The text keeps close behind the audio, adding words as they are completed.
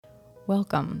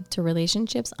Welcome to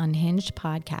Relationships Unhinged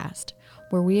podcast,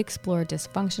 where we explore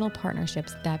dysfunctional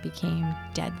partnerships that became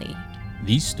deadly.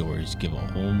 These stories give a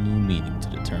whole new meaning to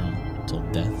the term, till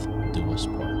death do us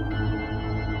part.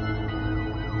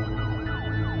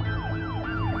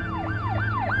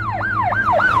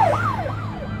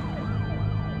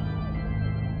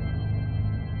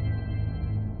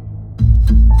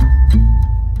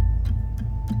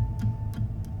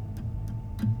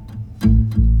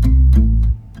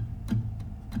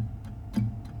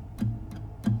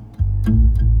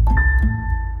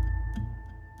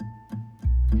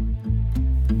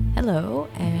 Hello,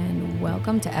 and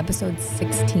welcome to episode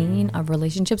 16 of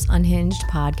Relationships Unhinged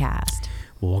podcast.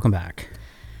 Well, welcome back.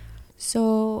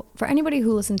 So, for anybody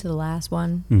who listened to the last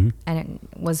one and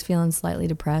it was feeling slightly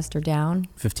depressed or down,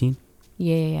 15?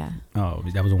 yeah. Oh,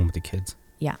 that was the one with the kids.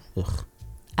 Yeah. Ugh.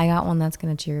 I got one that's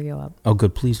going to cheer you up. Oh,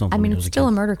 good. Please don't. I mean, it it's was still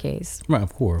a kid. murder case. Right,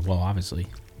 of course. Well, obviously.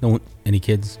 No one, any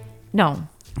kids? No.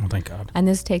 Oh, thank God. And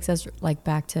this takes us like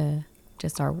back to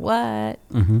just our what?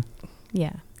 Mm-hmm.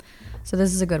 Yeah. So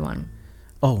this is a good one.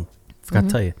 Oh, forgot to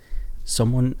tell you.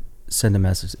 Someone sent a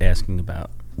message asking about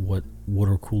what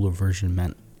water cooler version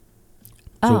meant.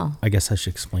 So Oh. I guess I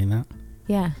should explain that.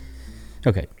 Yeah.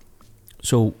 Okay.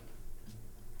 So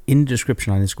in the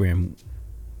description on Instagram,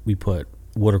 we put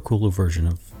water cooler version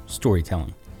of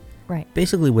storytelling. Right.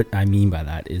 Basically what I mean by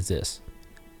that is this.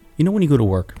 You know when you go to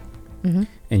work and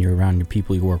you're around your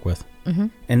people you work with,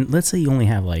 and let's say you only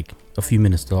have like a few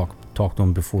minutes to talk to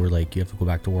them before like you have to go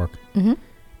back to work,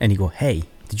 and you go, hey,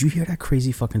 did you hear that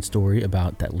crazy fucking story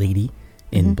about that lady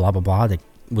in blah, blah, blah that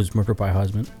was murdered by her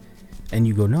husband? And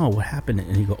you go, no, what happened?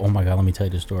 And you go, oh my God, let me tell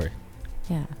you the story.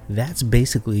 Yeah. That's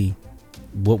basically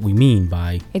what we mean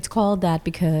by... It's called that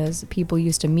because people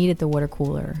used to meet at the water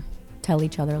cooler, tell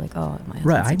each other like, oh, my husband's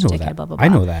Right, I such a know dickhead, that. blah, blah, blah. I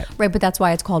know that. Right, but that's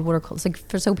why it's called water cooler. It's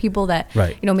like so people that,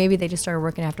 Right. you know, maybe they just started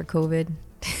working after COVID.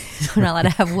 We're not allowed to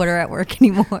have water at work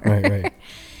anymore. Right.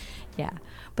 Yeah.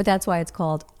 But that's why it's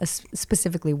called a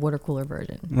specifically water cooler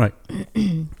version. Right.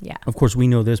 Yeah. Of course, we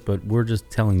know this, but we're just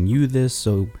telling you this.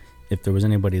 So if there was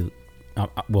anybody,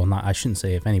 I shouldn't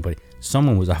say if anybody,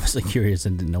 someone was obviously curious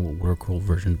and didn't know what water cooler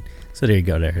version. So there you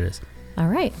go. There it is. All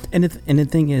right. And the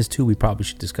thing is, too, we probably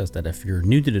should discuss that if you're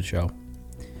new to the show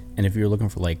and if you're looking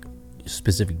for like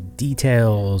specific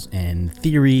details and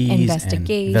theories and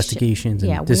investigations.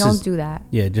 Yeah, and we don't do that.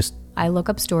 Yeah, just... I look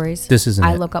up stories. This isn't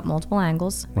I it. look up multiple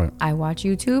angles. Right. I watch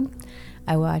YouTube.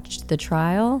 I watch the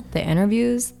trial, the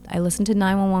interviews. I listen to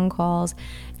 911 calls,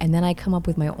 and then I come up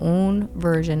with my own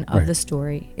version of the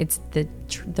story. It's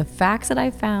the facts that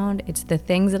I found. It's the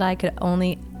things that I could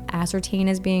only ascertain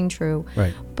as being true.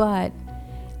 Right. But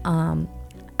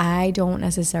I don't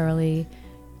necessarily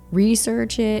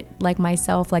research it like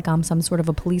myself, like I'm some sort of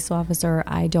a police officer.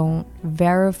 I don't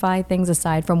verify things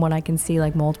aside from what I can see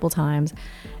like multiple times.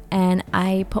 And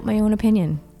I put my own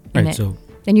opinion in it. So,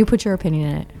 and you put your opinion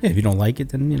in it. yeah, if you don't like it,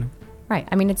 then, you know. Right.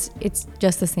 I mean, it's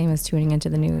just the same as tuning into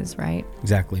the news, right?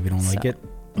 Exactly. If you don't like it,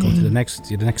 go to the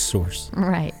next source.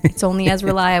 Right. It's only as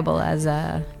reliable as,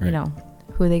 Right. you know,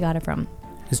 who they got it from.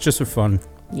 It's just for fun.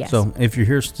 Yes. So if you're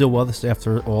here still with us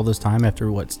after all this time,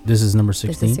 after this is number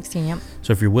 16. This is 16, yep.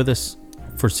 So if you're with us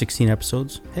for 16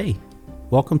 episodes, hey,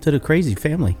 welcome to the crazy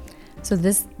family. So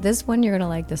this one, you're going to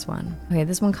like this one. Okay,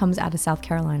 this one comes out of South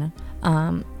Carolina.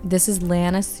 This is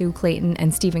Lana Sue Clayton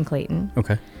and Stephen Clayton.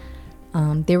 Okay.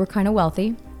 They were kind of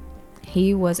wealthy.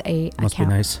 He was Must be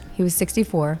nice. He was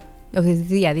 64. Okay,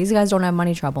 yeah, these guys don't have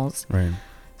money troubles. Right.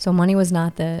 So money was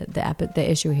not the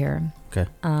issue here. Okay.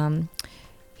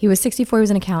 He was 64. He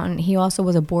was an accountant. He also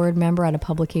was a board member at a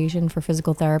publication for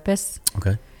physical therapists.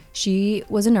 Okay. She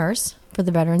was a nurse for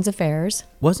the Veterans Affairs.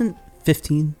 Wasn't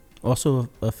 15 also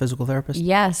a physical therapist?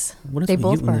 Yes, What is they with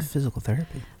both you were. in the physical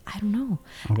therapy? I don't know.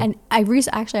 Okay. And I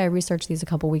researched these a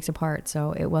couple weeks apart,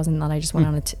 so it wasn't that I just went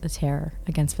on a tear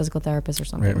against physical therapists or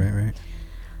something. Right.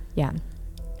 Yeah.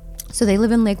 So they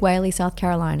live in Lake Wylie, South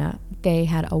Carolina. They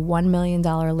had a $1 million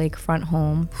lakefront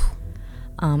home.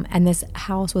 And this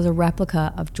house was a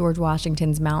replica of George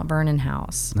Washington's Mount Vernon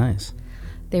house. Nice.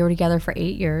 They were together for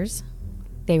 8 years.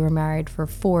 They were married for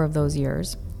 4 of those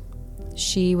years.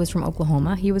 She was from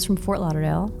Oklahoma. He was from Fort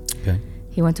Lauderdale. Okay.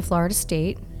 He went to Florida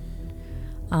State.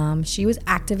 She was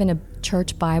active in a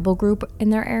church Bible group in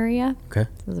their area. Okay.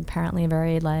 Was apparently a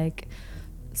very like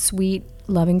sweet,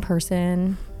 loving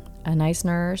person, a nice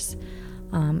nurse.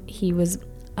 He was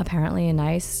apparently a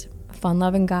nice,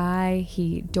 fun-loving guy.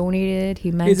 He donated.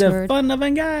 He mentored. He's a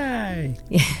fun-loving guy.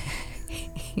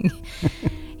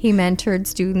 He mentored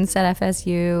students at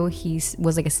FSU. He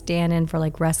was like a stand-in for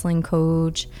like wrestling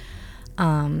coach.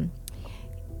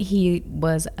 He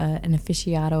was an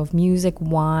aficionado of music,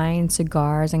 wine,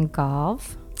 cigars, and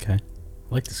golf. Okay. I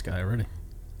like this guy already.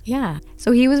 Yeah.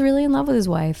 So he was really in love with his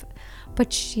wife,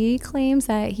 but she claims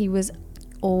that he was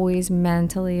always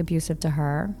mentally abusive to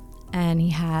her, and he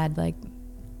had like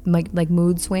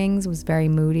mood swings, was very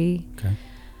moody. Okay.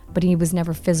 But he was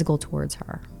never physical towards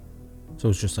her. So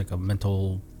it's just like a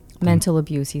mental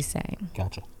abuse, he's saying.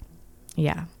 Gotcha.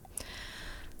 Yeah.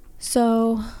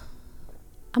 So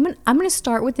I'm gonna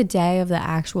start with the day of the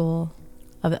actual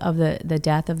of the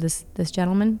death of this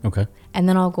gentleman. Okay. And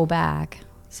then I'll go back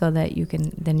so that you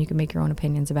can make your own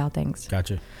opinions about things.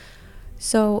 Gotcha.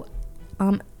 So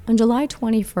on July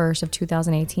 21st of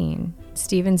 2018,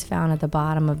 Stephen's found at the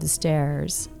bottom of the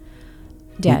stairs,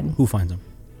 dead. Who finds him?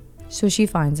 So she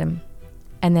finds him,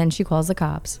 and then she calls the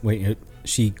cops. Wait,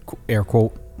 she air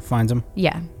quote finds him?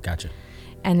 Yeah. Gotcha.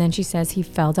 And then she says he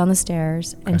fell down the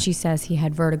stairs, and she says he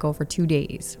had vertigo for 2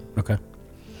 days. Okay.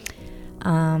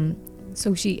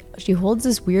 So she holds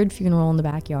this weird funeral in the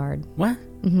backyard. What?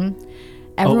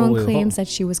 Everyone claims that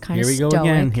she was kind of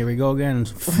stoic. Here we go again.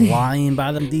 Flying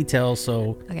by them details.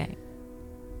 So Okay.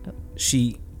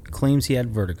 she claims he had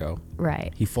vertigo.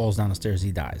 Right. He falls down the stairs.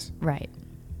 He dies. Right.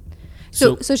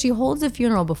 So she holds the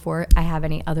funeral before I have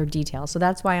any other details. So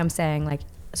that's why I'm saying like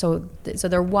so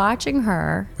they're watching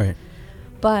her. Right.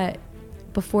 But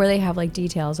before they have like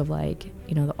details of like,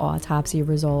 you know, the autopsy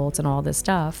results and all this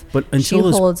stuff, but until she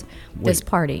holds this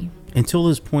party. Until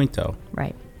this point, though,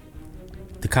 right?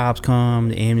 The cops come,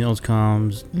 the ambulance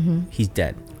comes. He's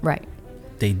dead. Right.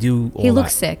 They do all that. He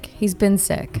looks sick. He's been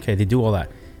sick. Okay, they do all that.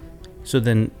 So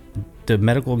then the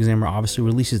medical examiner obviously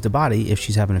releases the body if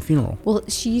she's having a funeral. Well,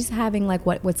 she's having like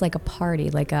what's like a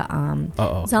party, like a It's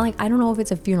okay. not like, I don't know if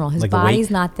it's a funeral. His like body's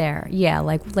not there. Yeah,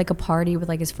 like a party with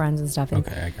like his friends and stuff. And,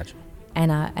 okay, I got you.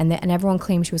 And everyone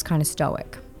claimed she was kind of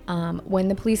stoic. When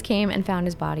the police came and found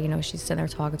his body, you know, she's sitting there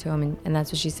talking to him, and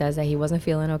that's what she says, that he wasn't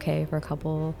feeling okay for a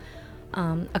couple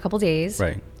days.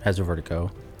 Right. Has a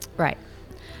vertigo. Right.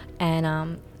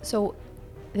 And so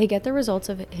they get the results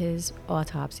of his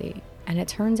autopsy, and it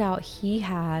turns out he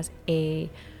has a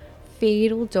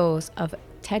fatal dose of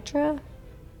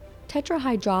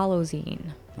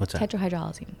tetrahydrolazine. What's that?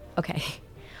 Tetrahydrolazine. Okay.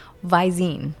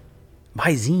 Visine.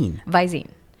 Visine.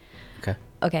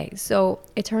 Okay, so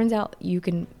it turns out you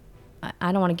can,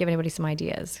 I don't want to give anybody some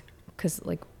ideas, because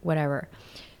like whatever.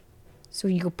 So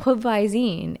you could put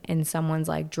Visine in someone's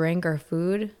like drink or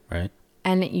food. Right.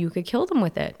 And you could kill them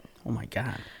with it. Oh my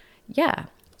God. Yeah.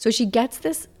 So she gets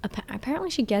this,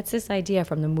 apparently she gets this idea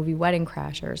from the movie Wedding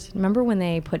Crashers. Remember when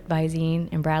they put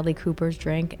Visine in Bradley Cooper's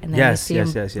drink and then you see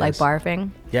him like barfing?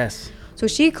 Yes. So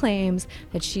she claims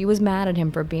that she was mad at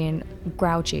him for being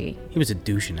grouchy. He was a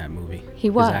douche in that movie.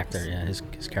 He was. His actor, yeah, his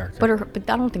character. But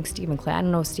I don't think Stephen Clayton, I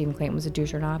don't know if Stephen Clayton was a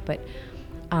douche or not, but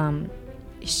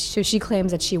so she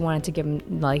claims that she wanted to give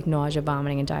him like nausea,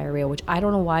 vomiting, and diarrhea, which I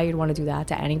don't know why you'd want to do that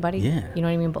to anybody. Yeah. You know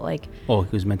what I mean? But like... Oh,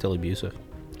 he was mentally abusive.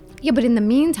 Yeah, but in the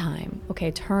meantime, okay,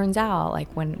 it turns out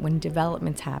like when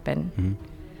developments happen,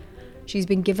 she's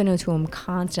been giving it to him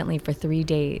constantly for 3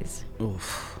 days.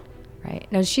 Oof. Right.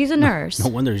 Now she's a nurse. No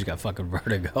wonder he's got fucking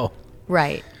vertigo.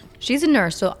 Right. She's a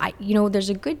nurse, so there's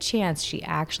a good chance she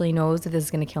actually knows that this is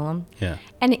going to kill him. Yeah.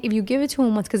 And if you give it to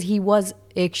him once, because he was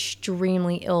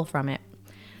extremely ill from it.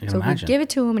 So if you give it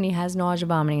to him and he has nausea,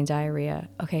 vomiting, and diarrhea,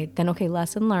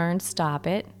 lesson learned, stop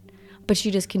it. But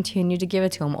she just continued to give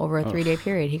it to him over a 3-day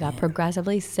period. He got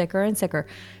progressively sicker and sicker.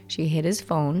 She hit his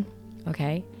phone,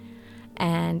 okay,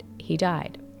 and he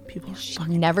died. She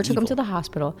never took him to the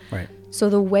hospital. Right. So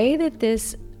the way that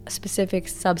this specific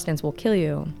substance will kill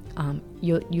you,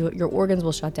 your organs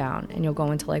will shut down and you'll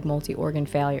go into like multi-organ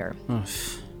failure.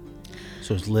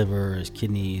 So his liver, his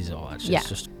kidneys, all that shit. Yeah.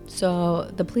 So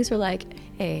the police are like,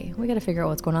 hey, we got to figure out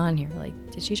what's going on here. Like,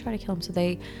 did she try to kill him? So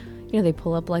they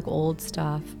pull up like old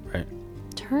stuff. Right.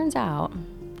 Turns out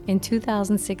in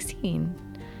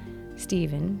 2016,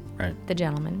 Stephen, the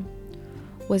gentleman,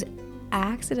 was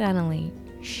accidentally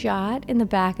shot in the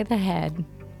back of the head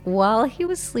while he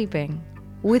was sleeping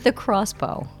with a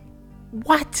crossbow.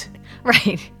 What?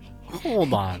 Right.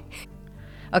 Hold on.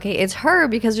 Okay, it's her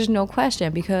because there's no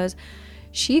question, because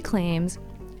she claims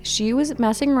she was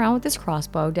messing around with this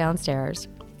crossbow downstairs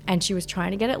and she was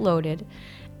trying to get it loaded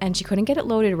and she couldn't get it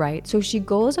loaded right. So she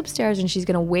goes upstairs and she's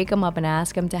going to wake him up and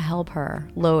ask him to help her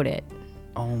load it.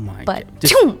 Oh my God. God.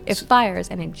 But it fires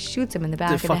and it shoots him in the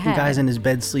back of the head. The fucking guy's in his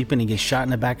bed sleeping and he gets shot in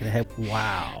the back of the head.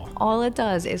 Wow. All it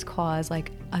does is cause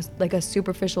like a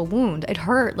superficial wound. It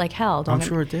hurt like hell. I'm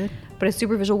sure it did. But a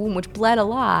superficial wound which bled a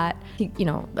lot. He,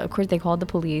 of course they called the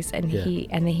police and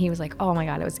he was like, "Oh my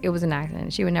God, it was an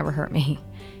accident. She would never hurt me."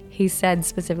 He said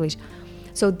specifically.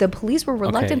 So the police were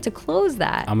reluctant Okay. to close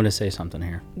that. I'm gonna say something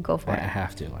here. Go for I it.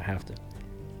 have to.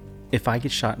 If I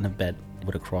get shot in the bed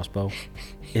with a crossbow,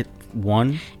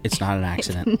 it's not an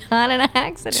accident. Not an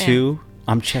accident. 2,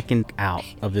 I'm checking out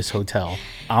of this hotel.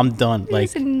 I'm done.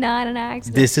 It's Like, not an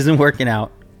accident. this isn't working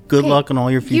out. Good luck on all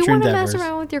your You future want to endeavors. mess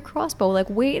around with your crossbow? Like,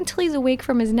 wait until he's awake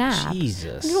from his nap.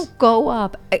 Jesus. You don't go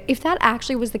up. If that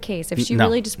actually was the case, if she No.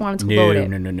 really just wanted to load it,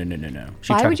 No.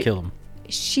 She Why tried would to you- kill him.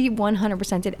 she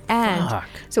 100% did. And Fuck.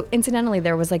 so, incidentally,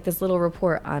 there was like this little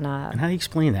report on And how do you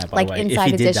explain that, by like the way? Inside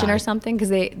if he did Edition die? or something, because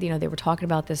they were talking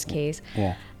about this case,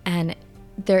 Yeah. and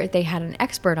they had an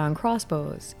expert on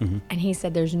crossbows, and he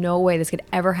said there's no way this could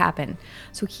ever happen.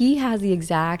 So he has the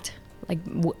exact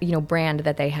brand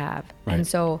that they have, Right. and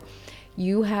so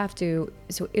you have to.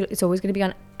 So it's always going to be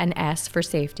on an S for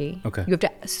safety. Okay. You have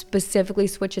to specifically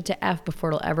switch it to F before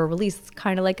it'll ever release. It's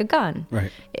kind of like a gun.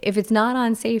 Right. If it's not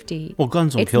on safety, Well,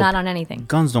 guns don't it's kill not people. on anything.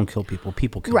 Guns don't kill people.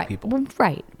 People kill Right. people. Well,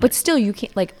 right. But still, you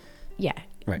can't yeah.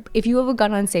 Right. If you have a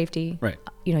gun on safety, Right.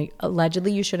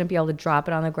 Allegedly you shouldn't be able to drop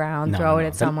it on the ground, No, throw it no,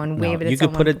 at that- someone, no. wave it You at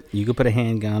could someone. you could put a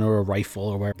handgun or a rifle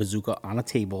or a bazooka on a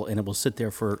table, and it will sit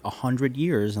there for 100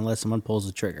 years unless someone pulls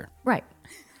the trigger. Right.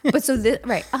 But so this,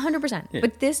 right, 100%.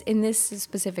 But in this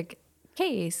specific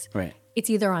case, Right. it's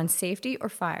either on safety or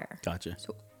fire. Gotcha.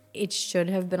 So it should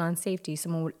have been on safety.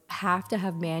 Someone would have to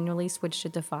have manually switched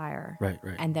it to fire. Right.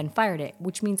 And then fired it,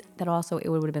 which means that also it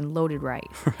would have been loaded right.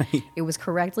 Right. It was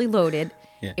correctly loaded.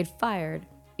 Yeah. It fired.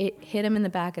 It hit him in the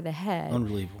back of the head.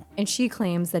 Unbelievable. And she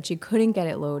claims that she couldn't get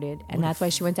it loaded, and that's why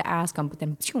she went to ask him, but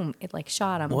then boom, it like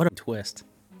shot him. What a twist.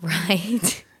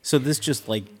 Right. So this just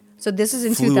like So this is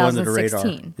in flew under the radar.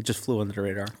 2016. It just flew under the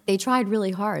radar. They tried really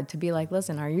hard to be like,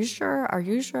 listen, are you sure? Are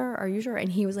you sure? Are you sure?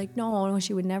 And he was like, no,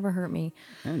 she would never hurt me.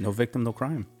 Yeah, no victim, no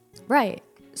crime. Right.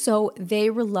 So they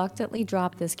reluctantly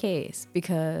dropped this case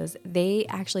because they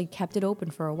actually kept it open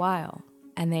for a while.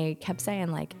 And they kept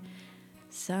saying, like,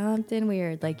 something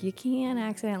weird. Like, you can't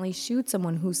accidentally shoot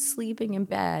someone who's sleeping in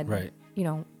bed. Right.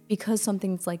 Because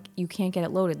something's like, you can't get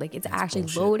it loaded. Like, it's actually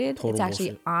bullshit. loaded. Total it's actually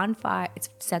bullshit. on fire. It's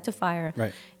set to fire.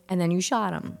 Right. And then you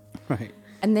shot him. Right.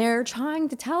 And they're trying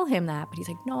to tell him that. But he's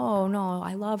like, no,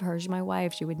 I love her. She's my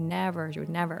wife. She would never.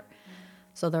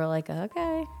 So they're like,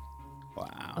 okay.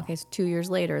 Wow. Okay, so 2 years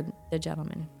later, the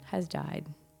gentleman has died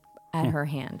at her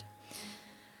hand.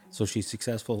 So she's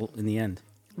successful in the end.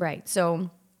 Right. So,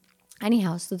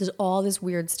 anyhow, so there's all this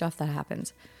weird stuff that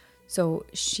happens. So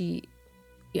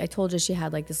I told you she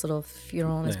had like this little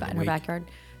funeral in her wake. backyard.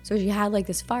 So she had like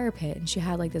this fire pit, and she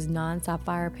had like this nonstop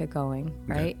fire pit going,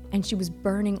 right? And she was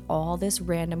burning all this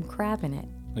random crap in it,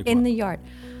 Like in what? the yard.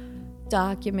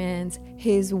 Documents,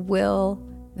 his will,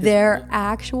 their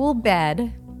actual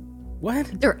bed, What?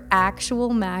 their actual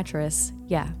mattress.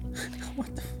 Yeah.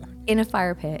 What the fuck? In a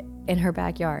fire pit in her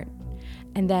backyard.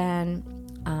 And then,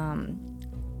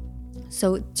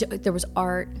 there was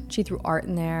art. She threw art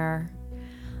in there.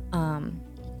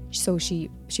 So she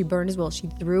burned his will. She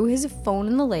threw his phone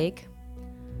in the lake.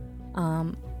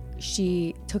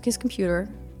 She took his computer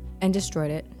and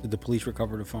destroyed it. Did the police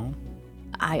recover the phone?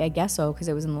 I guess so, because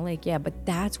it was in the lake. Yeah, but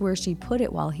that's where she put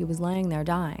it while he was laying there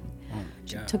dying. Oh my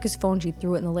She God. took his phone. She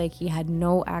threw it in the lake. He had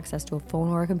no access to a phone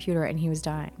or a computer, and he was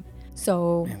dying.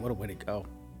 So, Man, what a way to go.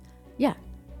 yeah.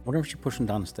 What if she pushed him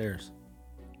down the stairs?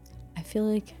 I feel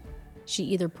like she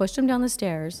either pushed him down the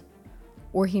stairs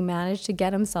or he managed to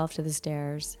get himself to the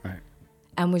stairs Right.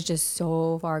 and was just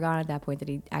so far gone at that point that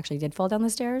he actually did fall down the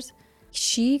stairs.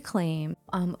 She claimed,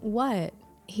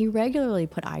 he regularly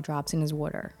put eye drops in his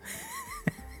water.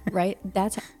 Right?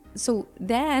 So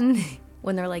then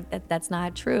when they're like, that's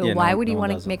not true. Yeah, Why no- would he no one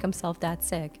want to does make himself that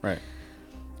sick? Right.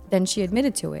 Then she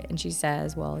admitted to it, and she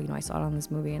says, well, I saw it on this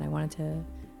movie and I wanted to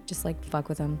just like fuck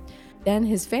with him. Then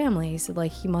his family said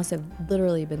like he must have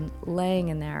literally been laying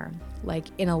in there like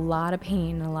in a lot of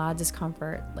pain and a lot of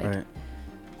discomfort, like Right.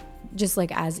 just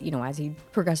like as he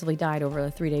progressively died over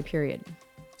a 3-day period.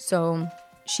 So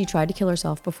she tried to kill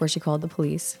herself before she called the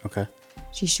police. Okay.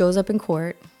 She shows up in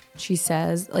court. She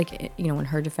says, like, in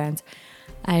her defense,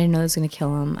 I didn't know it was going to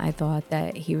kill him. I thought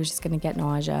that he was just going to get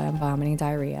nausea and vomiting and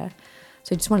diarrhea.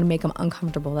 So I just wanted to make him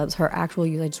uncomfortable. That was her actual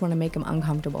use. I just want to make him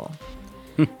uncomfortable.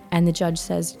 And the judge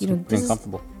says, this is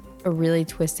Uncomfortable. a really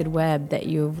twisted web that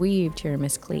you have weaved here,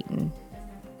 Miss Clayton.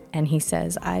 And he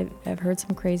says, I've heard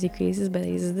some crazy cases, but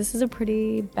he says, this is a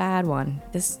pretty bad one.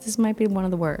 This might be one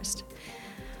of the worst.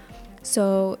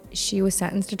 So she was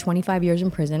sentenced to 25 years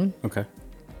in prison. Okay.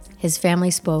 His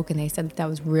family spoke, and they said that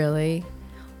was really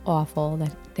awful,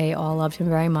 that they all loved him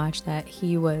very much, that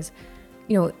he was,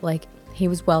 he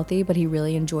was wealthy, but he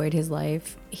really enjoyed his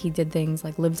life. He did things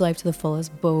like lived life to the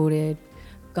fullest, boated,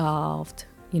 golfed,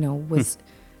 was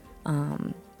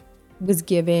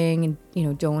giving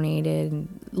and, donated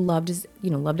and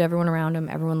loved everyone around him.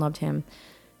 Everyone loved him.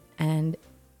 And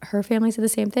her family said the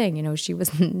same thing. She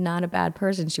was not a bad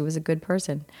person. She was a good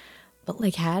person. But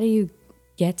like, how do you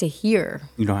get to here?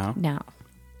 You know how? Now.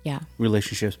 Yeah.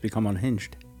 Relationships become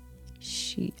unhinged.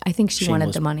 I think she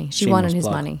wanted the money. She wanted his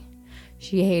money.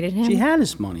 She hated him. She had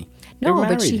his money. No,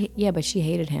 but she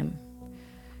hated him.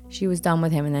 She was done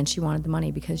with him, and then she wanted the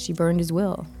money because she burned his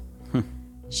will.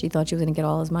 She thought she was going to get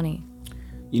all his money.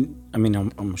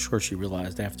 I'm sure she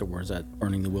realized afterwards that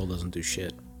burning the will doesn't do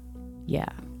shit. Yeah.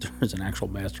 There's an actual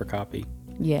master copy.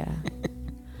 Yeah.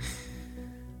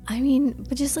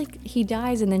 But just like he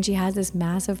dies, and then she has this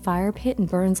massive fire pit and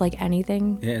burns like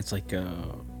anything. Yeah, it's like, I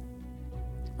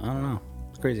don't know.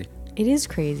 It's crazy. It is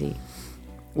crazy.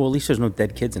 Well, at least there's no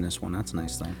dead kids in this one. That's a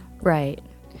nice thing. Right.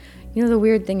 The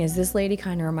weird thing is this lady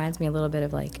kind of reminds me a little bit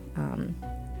of like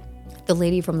the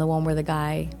lady from the one where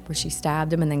she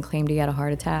stabbed him and then claimed he had a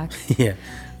heart attack. Yeah.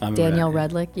 Danielle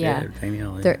Redlick. Yeah.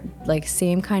 Danielle. Yeah. They're like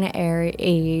same kind of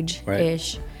age-ish.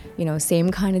 Right. Same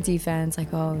kind of defense.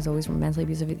 Like, oh, it was always mentally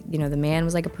abusive. The man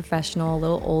was like a professional, a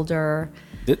little older.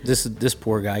 This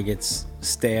poor guy gets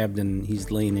stabbed and he's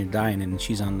laying there dying, and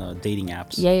she's on the dating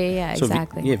apps. Yeah, so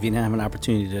exactly. If you didn't have an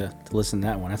opportunity to listen to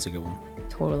that one, that's a good one.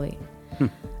 Totally.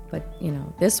 But,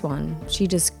 this one, she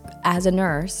just, as a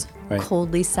nurse,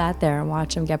 coldly sat there and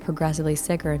watched him get progressively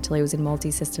sicker until he was in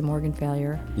multi-system organ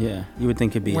failure. Yeah, you would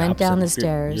think it'd be Went opposite. down the If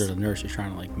stairs. You're the nurse, you're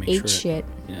trying to like make ate sure. Shit.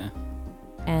 Yeah.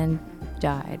 And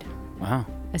died. Wow.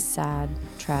 A sad,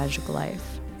 tragic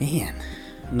life. Man,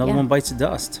 another one bites the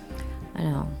dust. I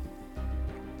know.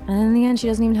 And in the end, she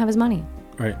doesn't even have his money.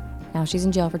 Right. Now she's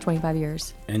in jail for 25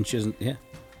 years. And she doesn't, yeah.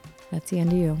 That's the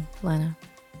end of you, Lena.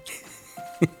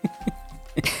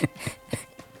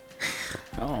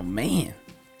 Oh, man.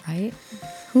 Right?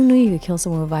 Who knew you could kill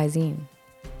someone with Visine?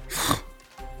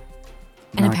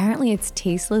 And apparently it's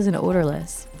tasteless and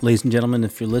odorless. Ladies and gentlemen,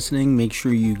 if you're listening, make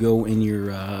sure you go in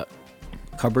your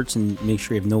cupboards and make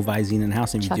sure you have no Visine in the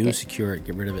house. And if you do, secure it.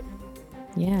 Get rid of it.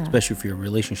 Yeah. Especially if your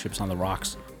relationship's on the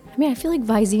rocks. I feel like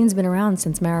Visine's been around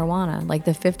since marijuana, like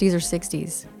the 50s or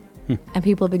 60s. And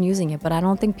people have been using it. But I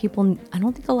don't think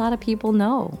a lot of people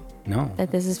know that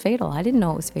this is fatal. I didn't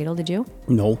know it was fatal. Did you?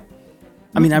 No.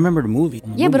 I remember the movie.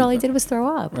 But all he did was throw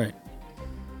up. Right.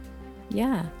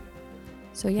 Yeah.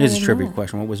 So, yeah. Here's a trivia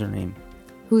question. What was her name?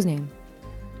 Whose name?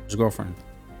 His girlfriend.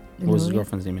 What was his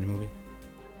girlfriend's name in the movie?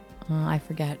 I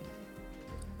forget.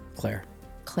 Claire.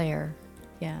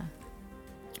 Yeah.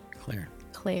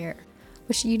 Claire.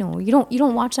 But you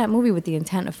don't watch that movie with the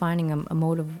intent of finding a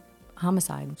motive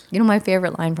homicide. My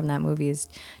favorite line from that movie is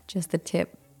just the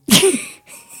tip.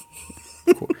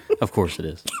 Of course it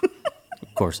is.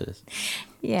 Of course it is.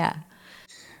 Yeah.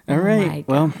 All right.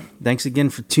 Well, thanks again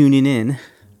for tuning in.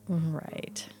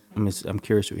 Right. I'm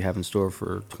curious what you have in store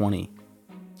for 20.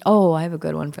 Oh, I have a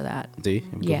good one for that. Do you?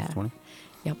 Yeah. 20?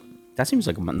 Yep. That seems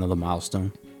like another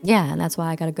milestone. Yeah, and that's why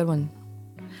I got a good one.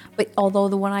 But although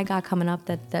the one I got coming up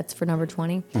that's for number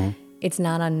 20, it's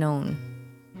not unknown.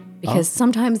 Because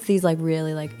sometimes these like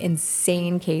really like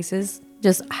insane cases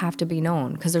just have to be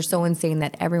known because they're so insane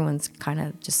that everyone's kind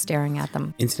of just staring at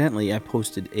them. Incidentally, I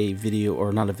posted a video,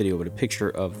 or not a video, but a picture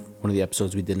of one of the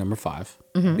episodes we did, number 5,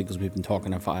 because we've been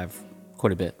talking at 5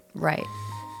 quite a bit. Right.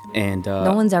 And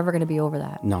no one's ever going to be over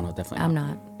that. No, definitely not. I'm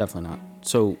not. Definitely not.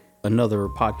 So another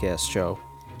podcast show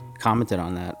commented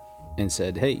on that and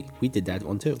said, hey, we did that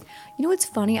one too. You know what's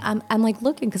funny? I'm like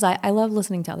looking because I love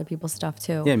listening to other people's stuff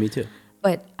too. Yeah, me too.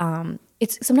 But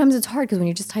sometimes it's hard because when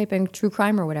you just type in true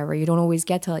crime or whatever, you don't always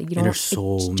get to and there's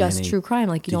so it's many. Just true crime.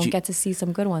 Like you don't get to see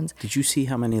some good ones. Did you see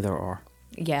how many there are?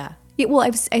 Yeah. Well,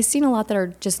 I've seen a lot that are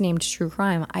just named true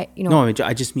crime. No,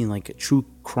 I just mean like true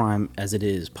crime as it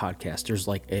is podcast. There's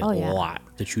like a lot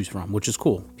to choose from, which is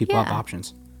cool. People have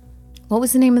options. What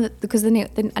was the name of it? Because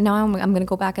now I'm going to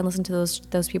go back and listen to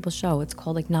those people's show. It's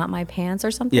called like Not My Pants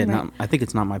or something. Yeah, right? I think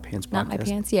it's Not My Pants podcast. Not My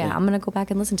Pants. Yeah, I'm going to go back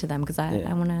and listen to them because I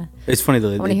want to. It's funny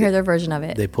though. I want to hear their version of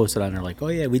it. They posted on there like, oh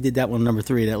yeah, we did that one number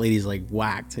 3. That lady's like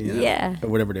whacked. Yeah. Or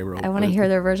whatever they wrote. I want to hear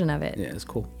their version of it. Yeah, it's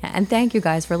cool. Yeah, and thank you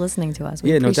guys for listening to us.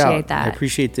 We no appreciate doubt. that. I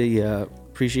appreciate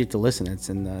the listen.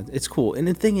 It's cool. And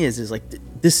the thing is like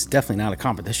this is definitely not a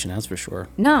competition. That's for sure.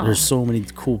 No. There's so many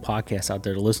cool podcasts out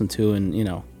there to listen to, and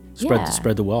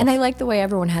spread the wealth. And I like the way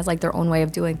everyone has like their own way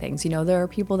of doing things. There are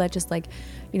people that just like,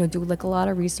 do like a lot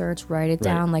of research, write it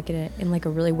down like in like a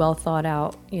really well thought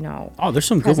out, Oh, there's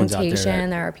some good ones out there.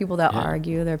 There are people that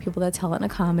argue. There are people that tell it in a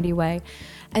comedy way.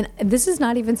 And this is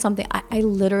not even something I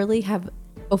literally have.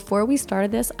 Before we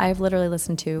started this, I've literally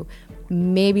listened to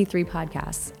maybe 3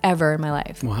 podcasts ever in my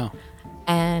life. Wow.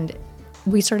 And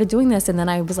we started doing this, and then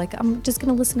I was like, I'm just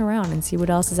gonna listen around and see what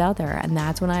else is out there. And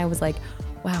that's when I was like,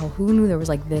 wow, who knew there was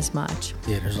like this much?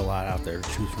 Yeah, there's a lot out there to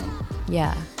choose from.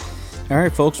 Yeah. All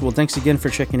right, folks. Well, thanks again for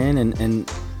checking in,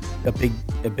 and a big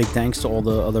thanks to all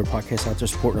the other podcasts out there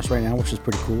supporting us right now, which is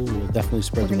pretty cool. We'll definitely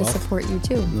spread the We're wealth. gonna support you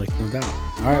too. Like, no doubt.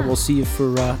 All right, we'll see you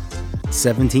for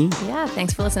 17. Yeah,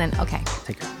 thanks for listening. Okay.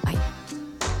 Take care. Bye.